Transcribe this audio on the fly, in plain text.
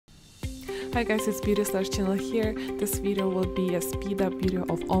Hi guys, it's BeautySlesh channel here. This video will be a speed up video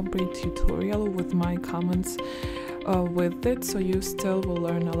of ombre tutorial with my comments with it, so you still will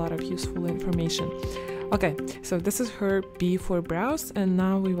learn a lot of useful information. Okay, so this is her before brows, and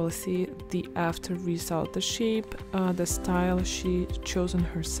now we will see the after result, the shape, the style she chosen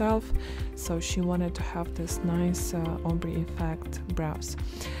herself. So she wanted to have this nice ombre effect brows.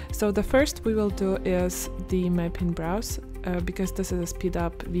 So the first we will do is the mapping brows. Because this is a speed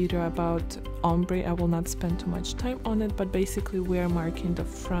up video about ombre, I will not spend too much time on it, but basically we are marking the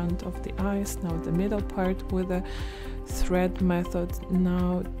front of the eyes, now the middle part with a thread method.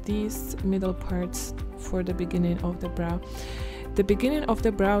 Now these middle parts for the beginning of the brow. The beginning of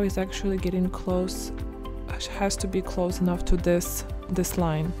the brow is actually getting close, has to be close enough to this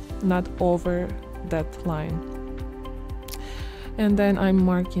line, not over that line. And then I'm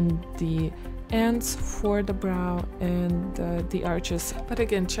marking the ends for the brow and the arches. But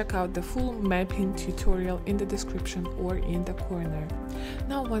again, check out the full mapping tutorial in the description or in the corner.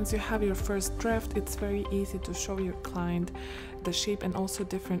 Now once you have your first draft, it's very easy to show your client the shape and also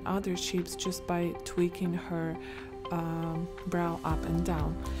different other shapes just by tweaking her brow up and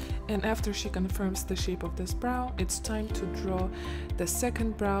down. And after she confirms the shape of this brow, it's time to draw the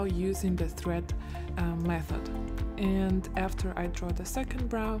second brow using the thread method. And after I draw the second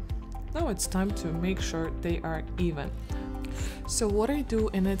brow, now it's time to make sure they are even. So what I do,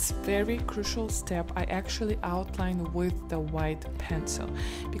 and it's very crucial step, I actually outline with the white pencil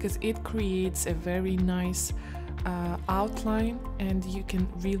because it creates a very nice outline, and you can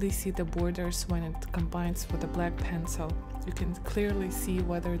really see the borders when it combines with the black pencil. You can clearly see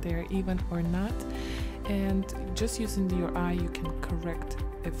whether they are even or not, and just using your eye you can correct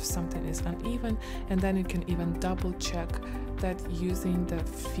if something is uneven, and then you can even double check that using the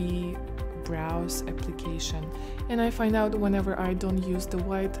Phi brows application. And I find out whenever I don't use the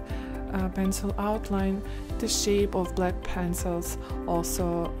white pencil outline, the shape of black pencils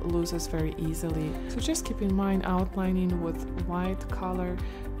also loses very easily. So just keep in mind, outlining with white color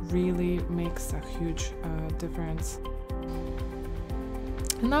really makes a huge difference.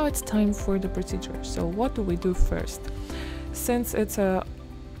 And now it's time for the procedure. So what do we do first? Since it's a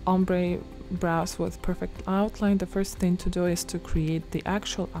ombre brows with perfect outline, the first thing to do is to create the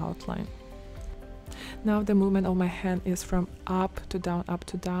actual outline. Now the movement of my hand is from up to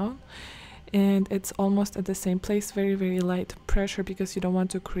down, and it's almost at the same place. Very light pressure because you don't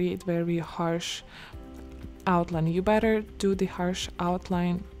want to create very harsh outline. You better do the harsh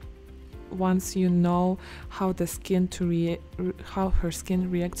outline once you know how the skin how her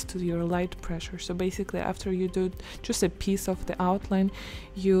skin reacts to your light pressure. So basically after you do just a piece of the outline,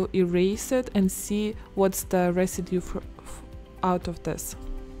 you erase it and see what's the residue out of this.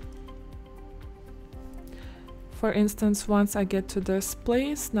 For instance, once I get to this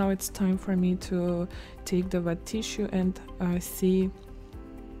place, now it's time for me to take the wet tissue and see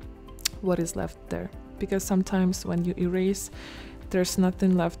what is left there, because sometimes when you erase there's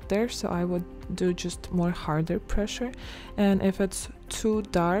nothing left there, so I would do just more harder pressure. And if it's too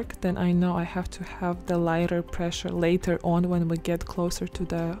dark, then I know I have to have the lighter pressure later on when we get closer to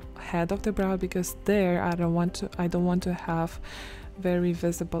the head of the brow, because there I don't want to have very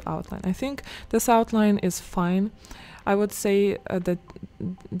visible outline. I think this outline is fine. I would say that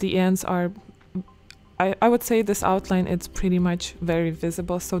the ends are I would say this outline is pretty much very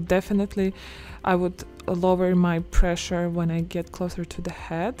visible, so definitely I would lower my pressure when I get closer to the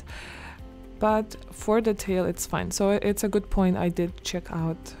head, but for the tail it's fine. So it's a good point, I did check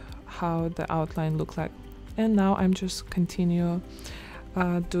out how the outline looked like. And now I'm just continue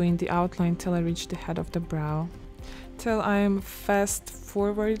doing the outline till I reach the head of the brow, till I'm fast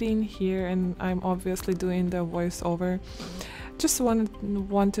forwarding here, and I'm obviously doing the voiceover. Just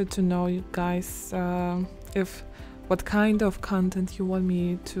wanted to know, you guys, what kind of content you want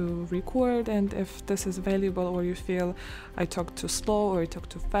me to record, and if this is valuable, or you feel I talk too slow, or I talk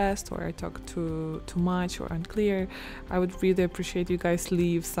too fast, or I talk too much or unclear. I would really appreciate you guys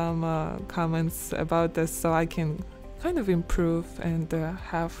leave comments about this, so I can kind of improve and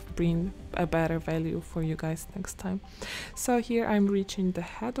bring a better value for you guys next time. So here I'm reaching the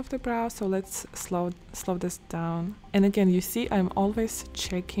head of the brow, so let's slow this down. And again, you see I'm always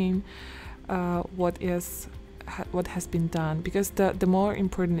checking what has been done, because the more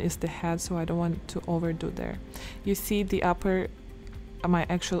important is the head, so I don't want to overdo there. You see the my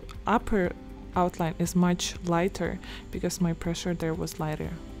actual upper outline is much lighter because my pressure there was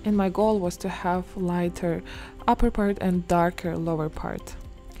lighter, and my goal was to have lighter upper part and darker lower part.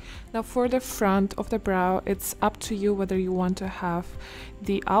 Now for the front of the brow, it's up to you whether you want to have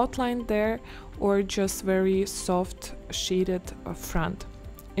the outline there or just very soft shaded front.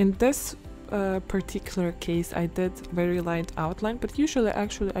 In this particular case I did very light outline, but usually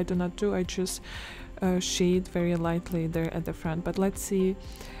actually I do not do, I just shade very lightly there at the front. But let's see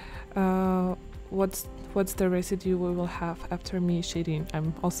what's the residue we will have after me shading.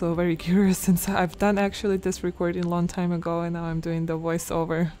 I'm also very curious since I've done actually this recording a long time ago and now I'm doing the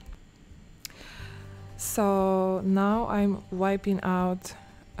voiceover. So now I'm wiping out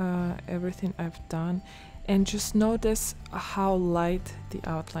everything I've done, and just notice how light the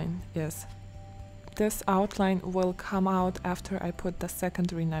outline is. This outline will come out after I put the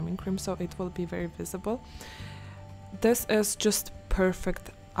secondary numbing cream, so it will be very visible. This is just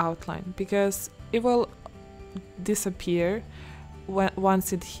perfect outline because it will disappear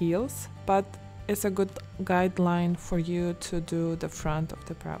once it heals, but it's a good guideline for you to do the front of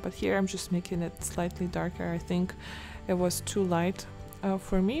the brow. But here I'm just making it slightly darker. I think it was too light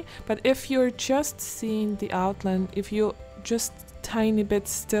for me. But if you're just seeing the outline, if you just tiny bit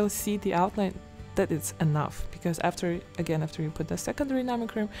still see the outline, that is enough, because after you put the secondary numbing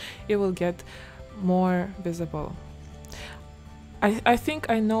cream, it will get more visible. I think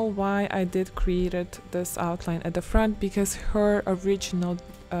I know why I did created this outline at the front, because her original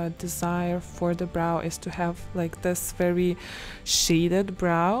desire for the brow is to have like this very shaded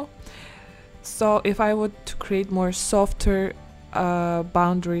brow. So if I would to create more softer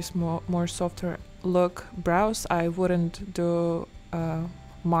boundaries, more softer look brows, I wouldn't do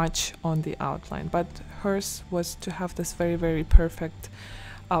much on the outline, but hers was to have this very perfect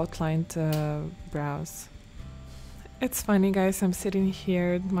outlined brows. It's funny, guys, I'm sitting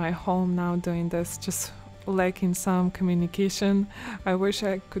here at my home now doing this, just lacking some communication. I wish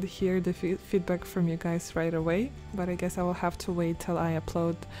I could hear the feedback from you guys right away, but I guess I will have to wait till I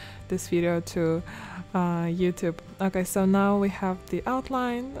upload this video to YouTube. Okay, so now we have the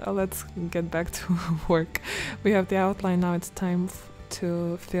outline. Let's get back to work. We have the outline, now it's time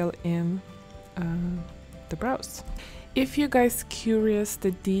to fill in the brows. If you guys curious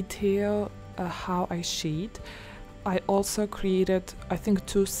the detail how I shade, I also created, I think,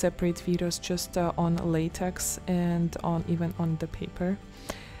 2 separate videos just on latex and even on the paper,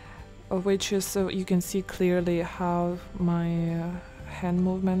 which is so you can see clearly how my hand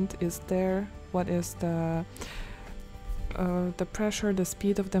movement is there, what is the pressure, the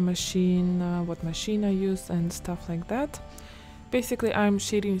speed of the machine, what machine I use and stuff like that. Basically, I'm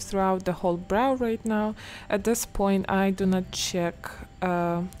shading throughout the whole brow right now. At this point, I do not check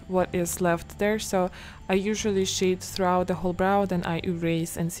what is left there, so I usually shade throughout the whole brow, then I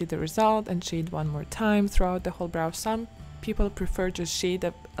erase and see the result and shade one more time throughout the whole brow. Some people prefer just shade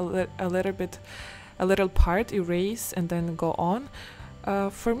a little part, erase, and then go on.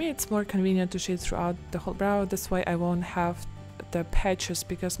 For me, it's more convenient to shade throughout the whole brow. This way I won't have the patches,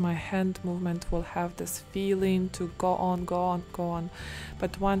 because my hand movement will have this feeling to go on.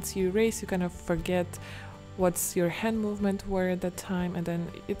 But once you erase, you kind of forget what's your hand movement were at that time, and then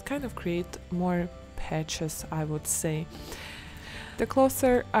it kind of create more patches, I would say. The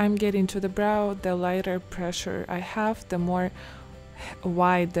closer I'm getting to the brow, the lighter pressure I have, the more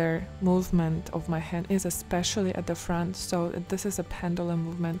wider movement of my hand is, especially at the front. So this is a pendulum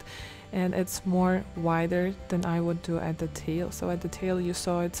movement, and it's more wider than I would do at the tail. So at the tail, you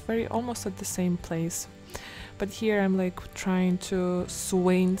saw it's very almost at the same place, but here I'm like trying to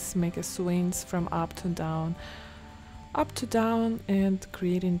make a swings from up to down, and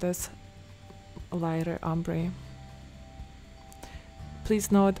creating this lighter ombre.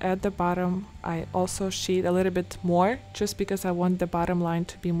 Please note, at the bottom I also shade a little bit more, just because I want the bottom line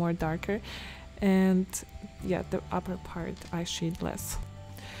to be more darker, and yeah, the upper part I shade less.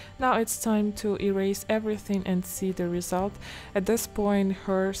 Now it's time to erase everything and see the result. At this point,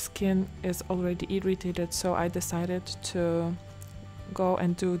 her skin is already irritated, so I decided to go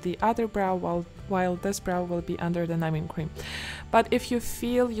and do the other brow while this brow will be under the numbing cream. But if you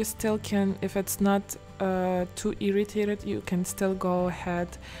feel you still can, if it's not too irritated, you can still go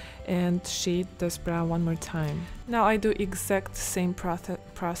ahead and shade this brow one more time. Now I do exact same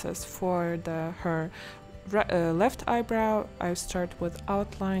process for her left eyebrow. I start with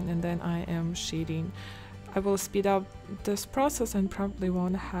outline and then I am shading. I will speed up this process and probably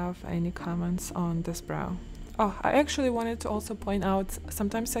won't have any comments on this brow. Oh, I actually wanted to also point out,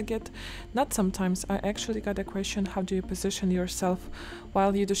 sometimes I actually got a question, how do you position yourself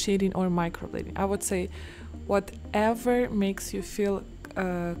while you do shading or microblading? I would say whatever makes you feel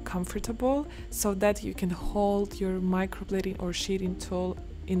comfortable, so that you can hold your microblading or shading tool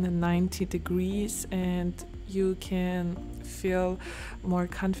in 90 degrees and you can feel more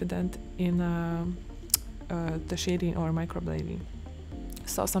confident in the shading or microblading.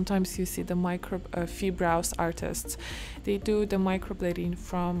 So sometimes you see the fee brows artists, they do the microblading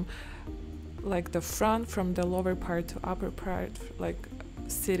from like the front from the lower part to upper part, like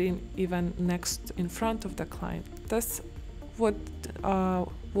sitting even next in front of the client. This would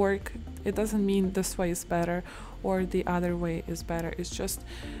work. It doesn't mean this way is better or the other way is better. It's just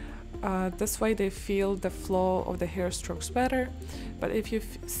this way they feel the flow of the hair strokes better. But if you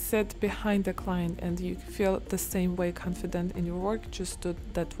sit behind the client and you feel the same way confident in your work, just do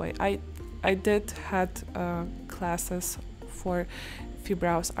that way. I did had classes for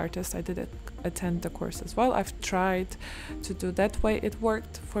brows artists. I did attend the course as well. I've tried to do that way. It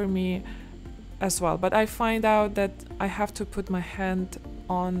worked for me as well, but I find out that I have to put my hand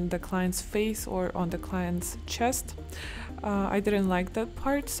on the client's face or on the client's chest. I didn't like that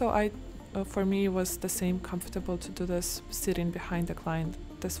part, so for me it was the same comfortable to do this sitting behind the client.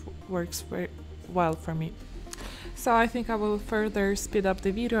 This works very well for me. So I think I will further speed up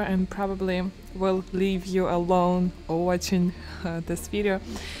the video and probably will leave you alone watching this video.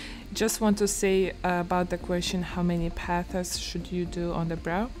 Just want to say about the question, how many paths should you do on the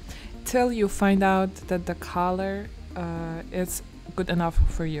brow? Till you find out that the color is good enough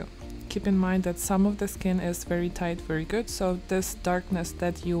for you. Keep in mind that some of the skin is very tight, very good, so this darkness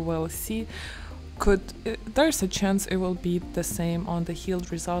that you will see there's a chance it will be the same on the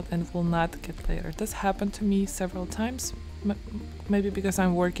healed result and will not get later. This happened to me several times, maybe because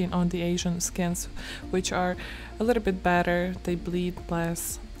I'm working on the Asian skins, which are a little bit better, they bleed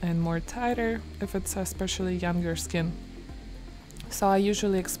less and more tighter if it's especially younger skin. So I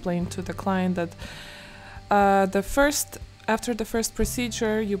usually explain to the client that after the first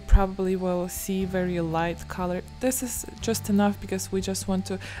procedure you probably will see very light color. This is just enough because we just want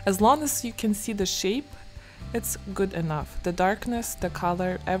to, as long as you can see the shape, it's good enough. The darkness, the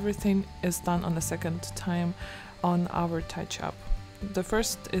color, everything is done on the second time on our touch up. The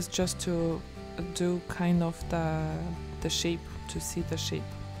first is just to do kind of the shape, to see the shape.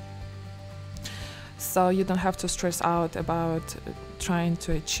 So you don't have to stress out about trying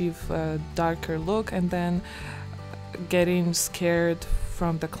to achieve a darker look and then getting scared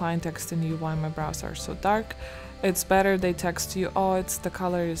from the client texting you why my brows are so dark. It's better they text you, oh, it's the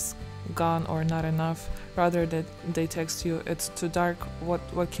color is gone or not enough, rather than they text you, it's too dark,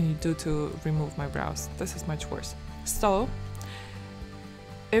 what can you do to remove my brows? This is much worse. So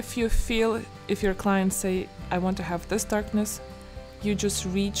if your clients say, I want to have this darkness, you just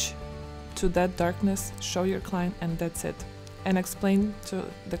reach to that darkness, show your client, and that's it. And explain to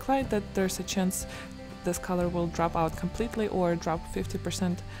the client that there's a chance this color will drop out completely or drop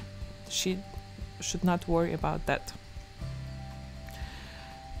 50%. She should not worry about that.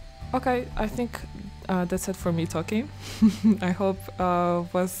 Okay, I think that's it for me talking. I hope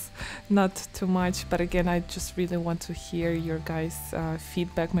was not too much, but again, I just really want to hear your guys'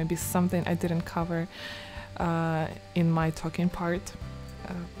 feedback, maybe something I didn't cover in my talking part.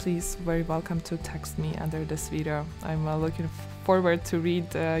 Please, very welcome to text me under this video. I'm looking forward to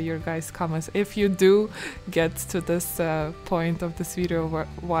read your guys' comments. If you do get to this point of this video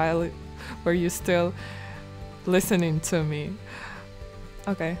where you're still listening to me.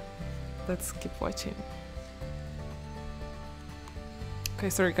 Okay, let's keep watching. Okay,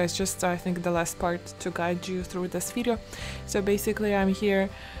 sorry guys, just I think the last part to guide you through this video. So basically I'm here.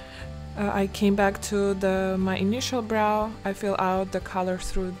 I came back to my initial brow. I fill out the color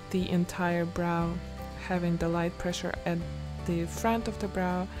through the entire brow, having the light pressure at the front of the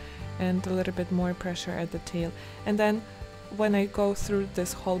brow and a little bit more pressure at the tail. And then when I go through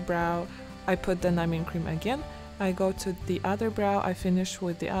this whole brow, I put the numbing cream again. I go to the other brow, I finish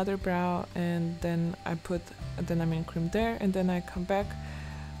with the other brow, and then I put the numbing cream there, and then I come back,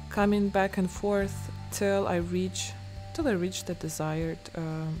 coming back and forth till I reach the desired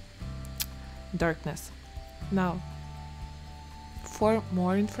darkness. Now, for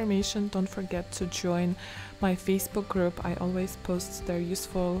more information, don't forget to join my Facebook group. I always post their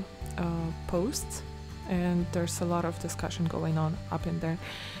useful posts, and there's a lot of discussion going on up in there.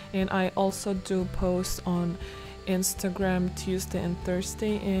 And I also do posts on Instagram Tuesday and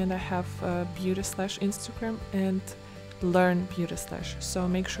Thursday, and I have BeautySlesh Instagram and Learn BeautySlesh. So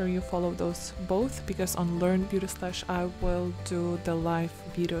make sure you follow those both, because on Learn BeautySlesh I will do the live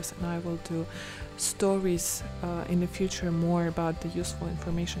videos and I will do stories in the future more about the useful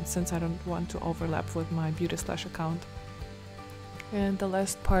information, since I don't want to overlap with my BeautySlesh account. And the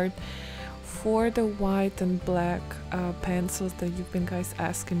last part, for the white and black pencils that you've been guys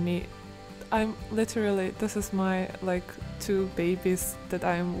asking me, I'm literally, this is my like 2 babies that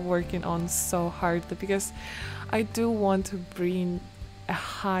I'm working on so hard, because I do want to bring a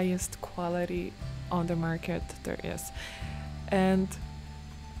highest quality on the market there is. And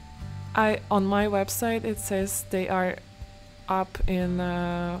on my website it says they are up in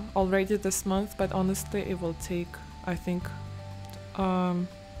already this month, but honestly it will take, I think,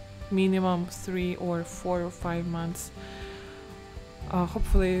 minimum 3 or 4 or 5 months,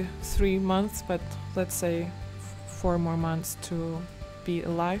 hopefully 3 months, but let's say 4 more months to be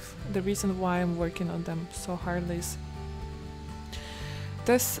alive. The reason why I'm working on them so hard is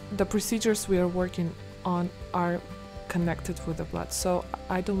the procedures we are working on are connected with the blood, so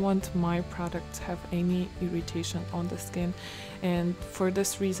I don't want my product to have any irritation on the skin, and for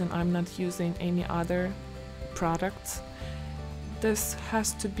this reason I'm not using any other products. This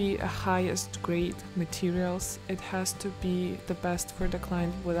has to be a highest grade materials. It has to be the best for the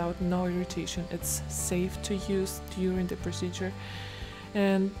client without no irritation. It's safe to use during the procedure.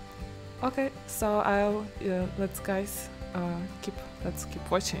 And okay, so let's keep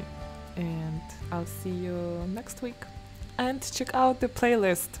watching, and I'll see you next week. And check out the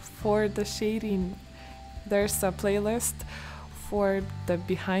playlist for the shading. There's a playlist for the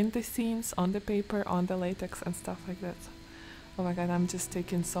behind the scenes on the paper, on the latex and stuff like that. Oh my god, I'm just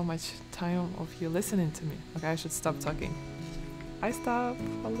taking so much time of you listening to me. Okay, I should stop talking. I stop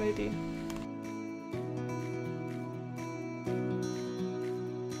already.